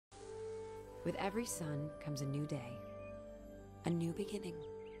With every sun comes a new day, a new beginning,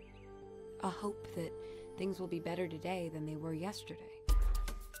 a hope that things will be better today than they were yesterday.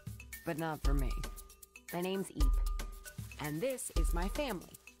 But not for me. My name's Eep, and this is my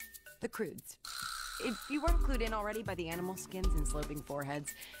family, the Croods. If you weren't clued in already by the animal skins and sloping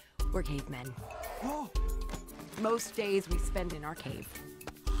foreheads, we're cavemen. Most days we spend in our cave,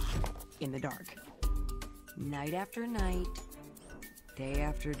 in the dark. Night after night, day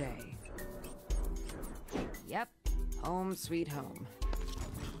after day. Yep, home sweet home.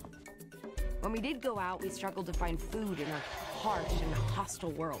 When we did go out, we struggled to find food in a harsh and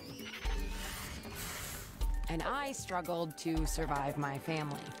hostile world. And I struggled to survive my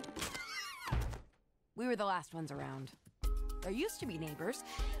family. We were the last ones around. There used to be neighbors.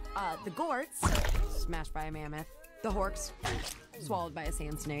 The Gorts, smashed by a mammoth. The Horks, swallowed by a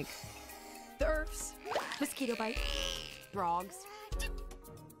sand snake. The Earths, mosquito bite. Throgs,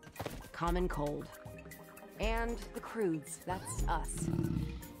 common cold. And the Croods, that's us.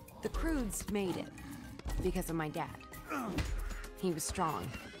 The Croods made it because of my dad. He was strong,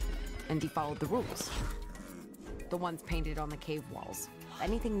 and he followed the rules. The ones painted on the cave walls.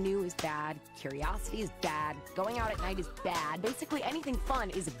 Anything new is bad, curiosity is bad, going out at night is bad, basically anything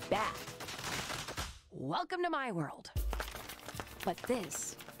fun is bad. Welcome to my world. But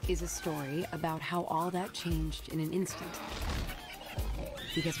this is a story about how all that changed in an instant.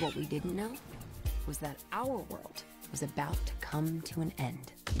 Because what we didn't know was that our world was about to come to an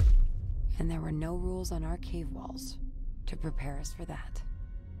end. And there were no rules on our cave walls to prepare us for that.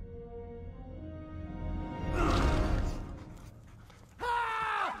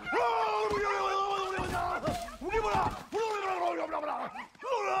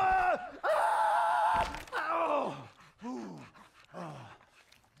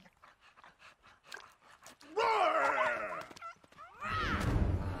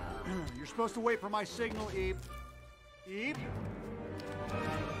 You're supposed to wait for my signal, Eep. Eep?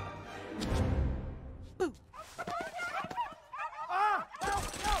 Boo! Ah!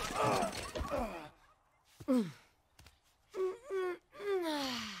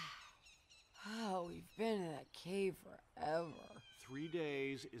 Oh, we've been in that cave forever. 3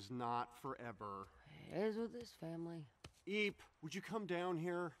 days is not forever. It is with this family. Eep, would you come down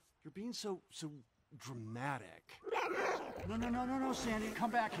here? You're being so dramatic. No, Sandy,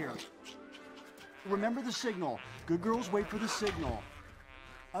 come back here. Remember the signal. Good girls wait for the signal.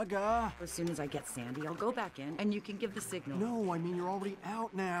 Aga. As soon as I get Sandy, I'll go back in and you can give the signal. No, I mean you're already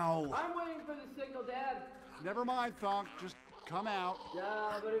out now. I'm waiting for the signal, Dad. Never mind, Thunk. Just come out.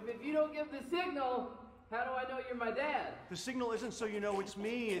 Yeah, but if you don't give the signal, how do I know you're my dad? The signal isn't so you know it's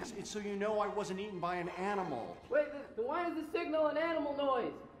me. It's so you know I wasn't eaten by an animal. Wait, then why is the signal an animal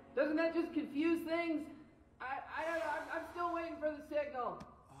noise? Doesn't that just confuse things? I'm still waiting for the signal.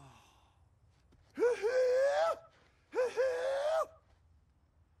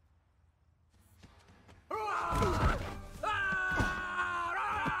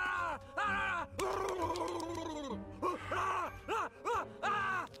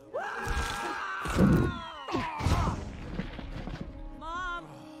 Mom!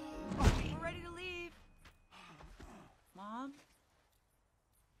 We're ready to leave. Mom?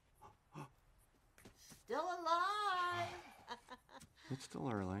 Still alive! It's still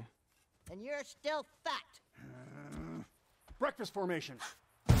early. And you're still fat. Breakfast formation.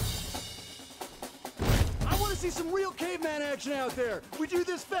 I want to see some real caveman action out there. We do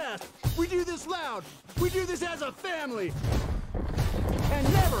this fast. We do this loud. We do this as a family.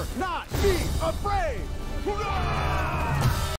 And never not be afraid. Hurrah!